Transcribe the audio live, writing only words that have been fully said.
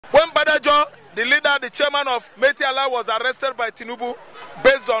When Badajo, the leader, the chairman of Metiala, was arrested by Tinubu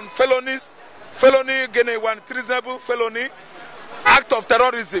based on felony, treasonable felony, act of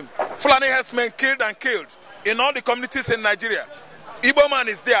terrorism, Fulani herdsmen killed in all the communities in Nigeria. Igbo man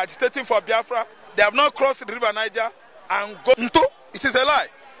is there agitating for Biafra. They have not crossed the river Niger and go. It is a lie.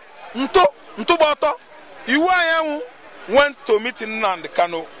 Boto. Iwuanyanwu went to meet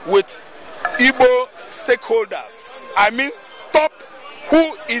Nnamdikanu with Igbo stakeholders. I mean, top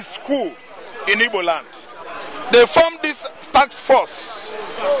who is who in Igbo land. They formed this task force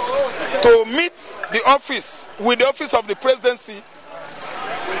to meet the office with the office of the presidency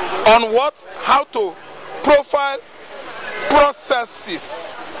on how to profile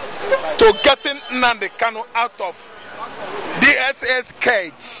processes to getting Nnamdikanu out of DSS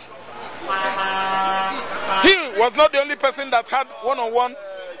cage. He was not the only person that had one-on-one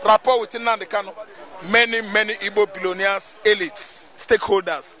rapport with Nnamdikanu. Many Igbo billionaires, elites,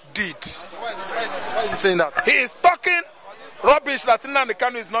 stakeholders did. Why is he saying that? He is talking rubbish that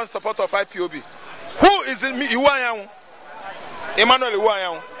Nnamdikanu is not in support of IPOB. Who is in Iwuanyanwu? Emmanuel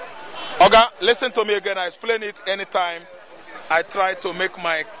Iwuanyanwu. Oga, listen to me again. I explain it anytime. I try to make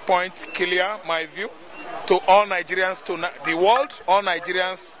my point clear, my view, to all Nigerians, to the world, all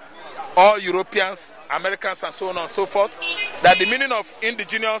Nigerians, all Europeans, Americans, and so on and so forth, that the meaning of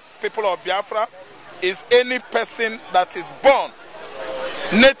indigenous people of Biafra is any person that is born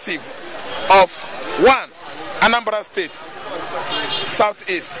native of 1, Anambra State,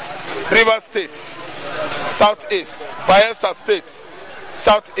 Southeast, Rivers State, Southeast, Bayelsa State,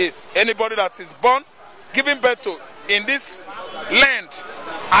 Southeast. Anybody that is born, giving birth to in this land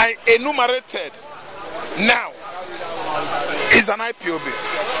I enumerated now is an IPOB.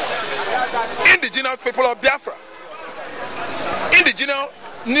 Indigenous people of Biafra.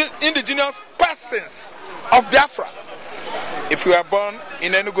 Indigenous persons of Biafra. If you are born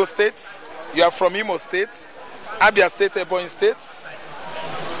in Enugu State, you are from Imo State, Abia State, Ebonyi State,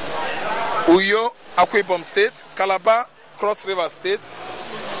 Uyo, Akwa Ibom State, Calabar, Cross River State,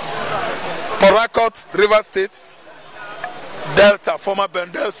 Port Harcourt, River State, Delta, former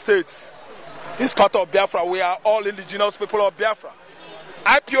Bendel State, is part of Biafra. We are all indigenous people of Biafra.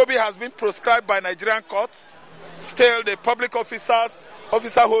 IPOB has been proscribed by Nigerian courts. Still, the public officer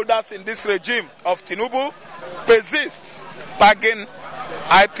holders in this regime of Tinubu persist tagging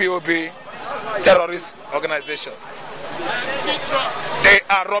IPOB terrorist organization. They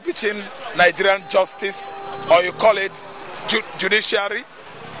are rubbishing Nigerian justice, or you call it judiciary.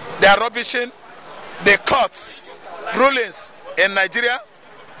 They are rubbishing the courts rulings in Nigeria.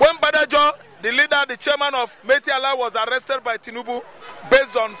 When Badajo, the leader, the chairman of Metiala, was arrested by Tinubu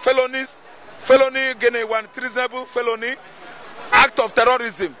based on felony, treasonable felony, act of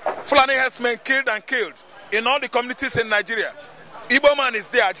terrorism, Fulani herdsmen killed in all the communities in Nigeria. Igbo man is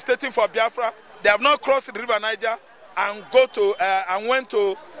there agitating for Biafra. They have not crossed the river Niger and went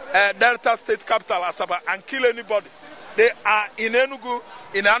to Delta State capital Asaba and kill anybody. They are in Enugu,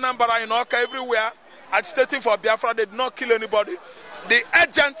 in Anambra, in Oka, everywhere agitating for Biafra. They did not kill anybody. The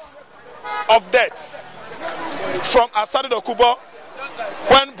agents of deaths from Asadi Dokubo,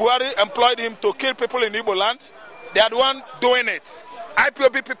 when Buhari employed him to kill people in Igbo land, they are the one doing it.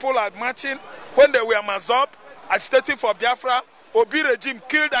 IPOB people are marching when they were Mazop, agitating for Biafra. Obi regime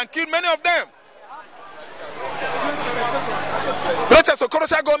killed many of them. Rochester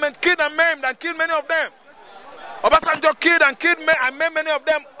Okorocha government killed and maimed many of them. Obasanjo killed and maimed many of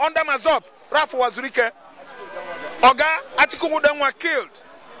them under Mazop. Rafu Wazurike. Oga Achikumu were killed.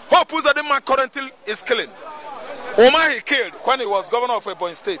 Hope Uzodinma currently is killing. Omahi killed when he was governor of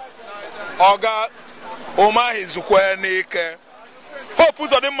Ebonyi State. Oga Omahi Zukwenike. Hope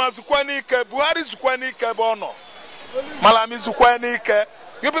Uzodinma Zukwenike. Buhari Zukwenike Bono. Malami Zukwenike.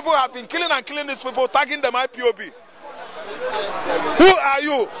 You people have been killing these people, tagging them IPOB. Who are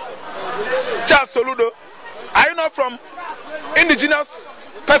you? Charles Soludo. Are you not from indigenous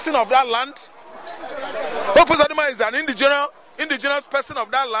person of that land? Hope Uzodinma is an indigenous person of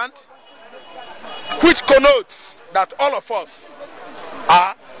that land, which connotes that all of us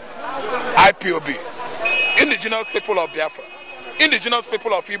are IPOB, indigenous people of Biafra, indigenous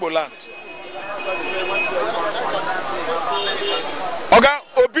people of Igbo land. Oga,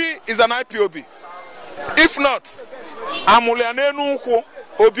 Obi is an IPOB. If not, Amulianenu Nko,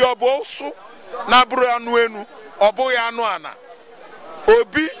 Obi Obosu, Nabru Anuenu, Obo Yanuana.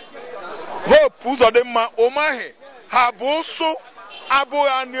 Obi, Hope Uzodinma, Omahe, Habosu, Abo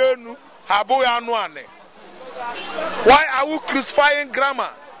Yanuenu, Habo Yanuane. Why are we crucifying grammar?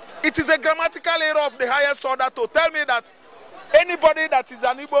 It is a grammatical error of the highest order to tell me that anybody that is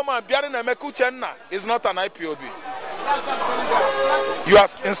an Igbo man bearing a Mekuchenna is not an IPOB. You are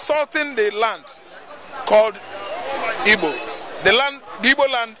insulting the land called Igbos. The Igbo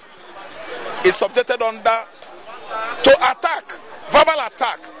land is subjected under to attack, verbal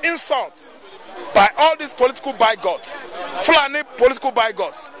attack, insult by all these political bigots, Fulani political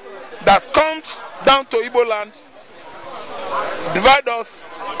bigots that comes down to Igbo land, divide us,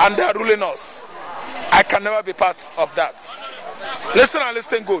 and they are ruling us. I can never be part of that. Listen and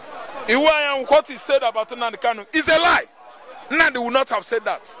listen good. Iwuanyanwu, what he said about Nnamdikanu is a lie. Nnamdi would not have said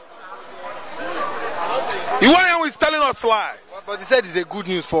that. Iwuanyanwu is telling us lies. But he said it's a good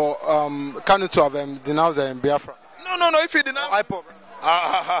news for Kanu to have denounced Biafra. No. If he denounced Ipob.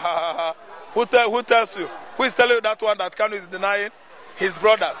 Who tells you? Who is telling you that one that Kanu is denying his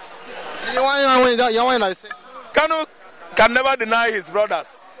brothers? Kanu can never deny his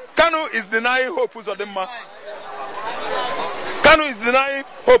brothers. Kanu is denying Hope Uzodimma. Kanu is denying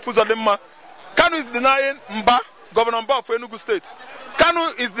Hope Uzodimma. Kanu is denying Mba, Governor Mba of Enugu State.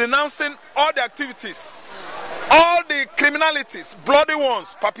 Kanu is denouncing all the activities, all the criminalities, bloody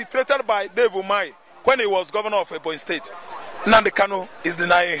ones perpetrated by Dave Umahi when he was governor of Ebonyi State. Nnamdi Kanu is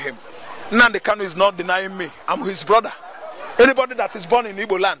denying him. Nnamdi Kanu is not denying me. I'm his brother. Anybody that is born in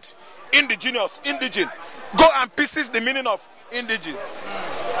Igbo land, indigenous, indigene, go and pieces the meaning of indigene.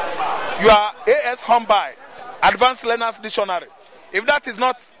 You are AS Homeby, Advanced Learners Dictionary. If that is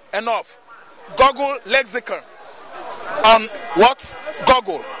not enough, Google lexicon on what?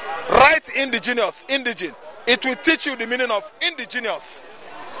 Google. Write indigenous, indigene. It will teach you the meaning of indigenous.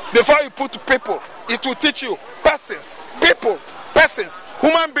 Before you put people, it will teach you persons, people, persons,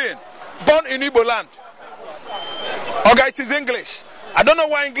 human being, born in Igbo land. Okay, it is English. I don't know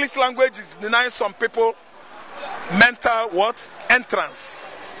why English language is denying some people mental what?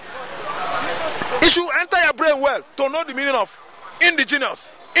 Entrance. It should enter your brain well to know the meaning of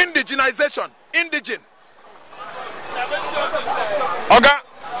indigenous, indigenization, indigene. Okay,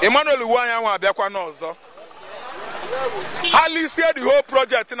 Emmanuel Iwuanyanwu abiakwa n'ọzọ. How Lucia the whole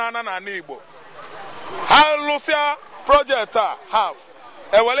project in Igbo? How Lucia project have?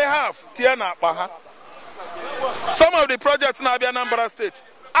 Half Tiana Baha. Some of the projects in Abia Anambra State,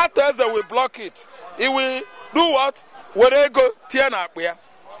 after they will block it, he will do what? Where they go Tiana Abia.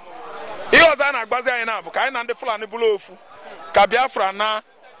 He was an Agbaza in Abu Kain and the Fulani Bulofu, Biafra na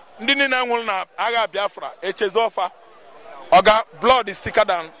Ndinina Wulna, Aga Biafra, Echezofa. Oga, blood is thicker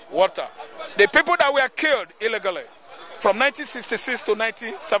than water. The people that were killed illegally from 1966 to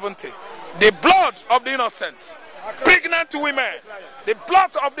 1970, the blood of the innocent, pregnant women, the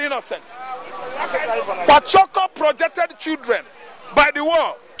blood of the innocent, Pachoko projected children by the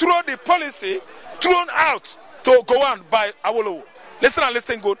war through the policy thrown out to go on by Awolowo. Listen and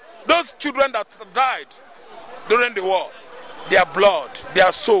listen good. Those children that died during the war, their blood,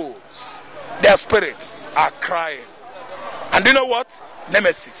 their souls, their spirits are crying. And you know what?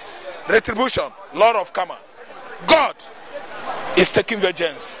 Nemesis, retribution, Lord of Karma. God is taking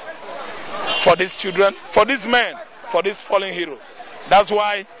vengeance for these children, for these men, for this fallen hero. That's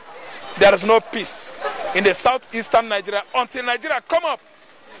why there is no peace in the southeastern Nigeria until Nigeria come up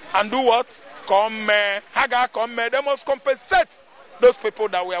and do what? They must compensate those people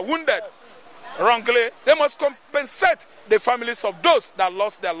that were wounded wrongly. They must compensate the families of those that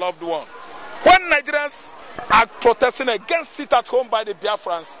lost their loved one. When Nigerians are protesting against it at home by the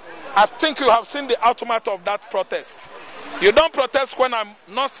Biafrans, I think you have seen the outcome of that protest. You don't protest when I'm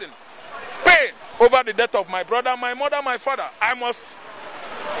nursing pain over the death of my brother, my mother, my father. I must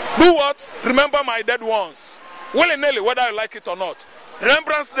do what? Remember my dead ones. Willy-nilly, whether I like it or not.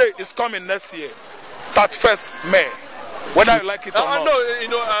 Remembrance Day is coming next year, 31st May. Whether you like it or not.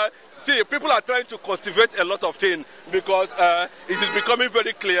 No, see, people are trying to cultivate a lot of things because it is becoming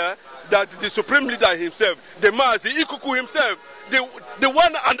very clear that the supreme leader himself, the Mazi Ikuku himself, the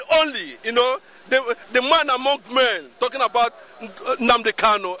one and only, the man among men, talking about Nnamdi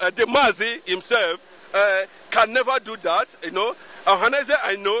Kanu, the Mazi himself, can never do that. Ohaneze,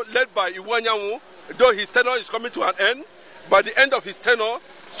 I know, led by Iwuanyanwu, though his tenure is coming to an end, by the end of his tenure,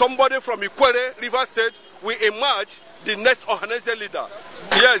 somebody from Ikwere, River State, will emerge the next Ohaneze leader.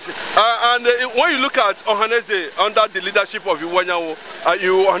 Yes, and when you look at Ohaneze under the leadership of Iwuanyanwu,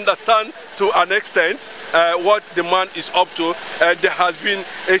 you understand to an extent what the man is up to. There has been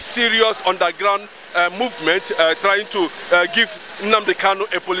a serious underground movement trying to give Nnamdi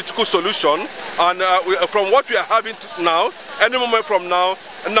Kanu a political solution. And from what we are having now, any moment from now,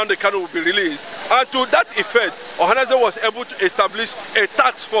 Nnamdi Kanu will be released. And to that effect, Ohaneze was able to establish a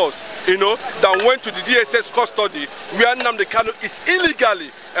task force, that went to the DSS custody where Nnamdi Kanu is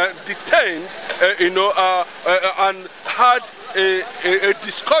illegally detained, and had a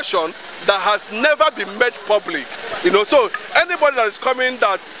discussion that has never been made public. You know, so anybody that is coming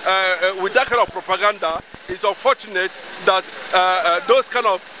that with that kind of propaganda, it's unfortunate that those kind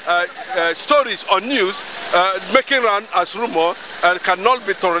of stories or news making round as rumor cannot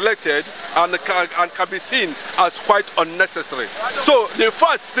be tolerated and can be seen as quite unnecessary. So the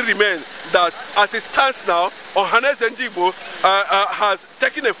fact still remains that as it stands now, Ohanes and Igbo has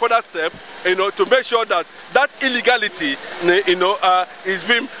taken a further step, you know, to make sure that that illegality, you know, is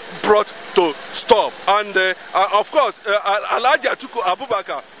being brought to stop. And of course, Alhaji Atiku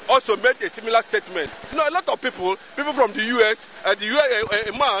Abubakar also made a similar statement. You know, a lot of people from the US,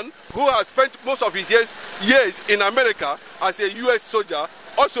 a man who has spent most of his years in America as a US soldier,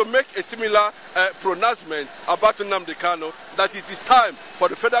 also make a similar pronouncement about Nnamdi Kanu, that it is time for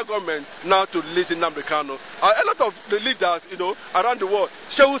the federal government now to release Nnamdi Kanu. A lot of the leaders, you know, around the world,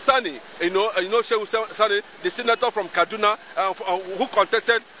 Shehu Sani, you know Shehu Sani, the senator from Kaduna, who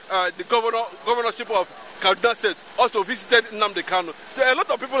contested the governorship of Kaduna State, also visited Nnamdi Kanu. So a lot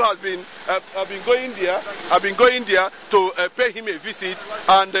of people have been going there to pay him a visit,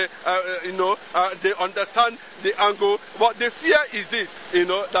 and you know, they understand the angle. But the fear is this, you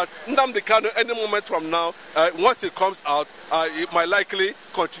know, that Nnamdi Kanu, any moment from now, once it comes out, it might likely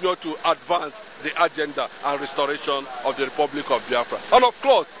continue to advance the agenda and restoration of the Republic of Biafra, and of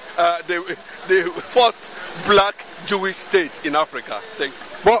course, the first black Jewish state in Africa. Thank you.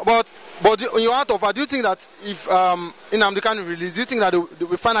 But in your heart of heart, do you think that if Nnamdi Kanu released, do you think that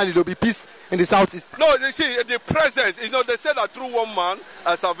finally there will be peace in the southeast? No, you see, the presence, you know, they said that through one man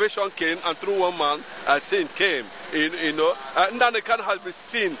salvation came, and through one man sin came. You know, Nnamdi Kanu has been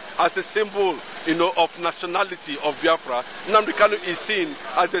seen as a symbol, you know, of nationality of Biafra. Nnamdi Kanu is seen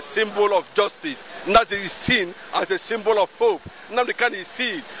as a symbol of justice. Nnamdi is seen as a symbol of hope. Nnamdi Kanu is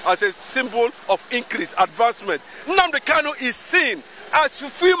seen as a symbol of increase, advancement. Nnamdi Kanu is seen as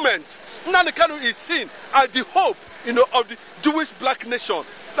fulfillment. Nnamdi Kanu is seen as the hope, you know, of the Jewish black nation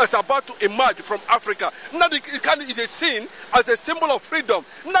that's about to emerge from Africa. Nnamdi Kanu is seen as a symbol of freedom.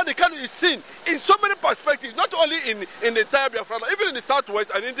 Nnamdi Kanu is seen in so many perspectives, not only in the entire Biafra, even in the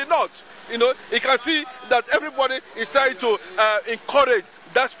southwest and in the north. You know, you can see that everybody is trying to encourage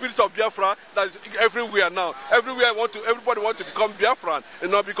that spirit of Biafra that is everywhere now. Everybody wants to become Biafran, you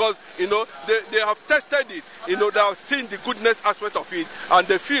know, because, you know, they have tested it, you know, they have seen the goodness aspect of it, and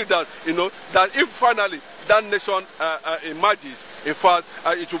they feel that, you know, that if finally that nation emerges, in fact,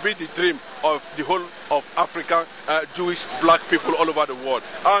 it will be the dream of the whole of African Jewish black people all over the world.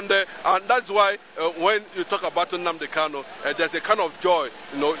 And that's why when you talk about Nnamdi Kanu, there's a kind of joy,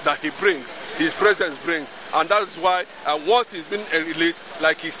 you know, that he brings, his presence brings. And that's why once he's been released,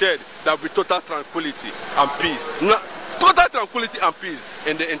 like he said, there will be total tranquility and peace. Total tranquility and peace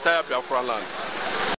in the entire Biafra land.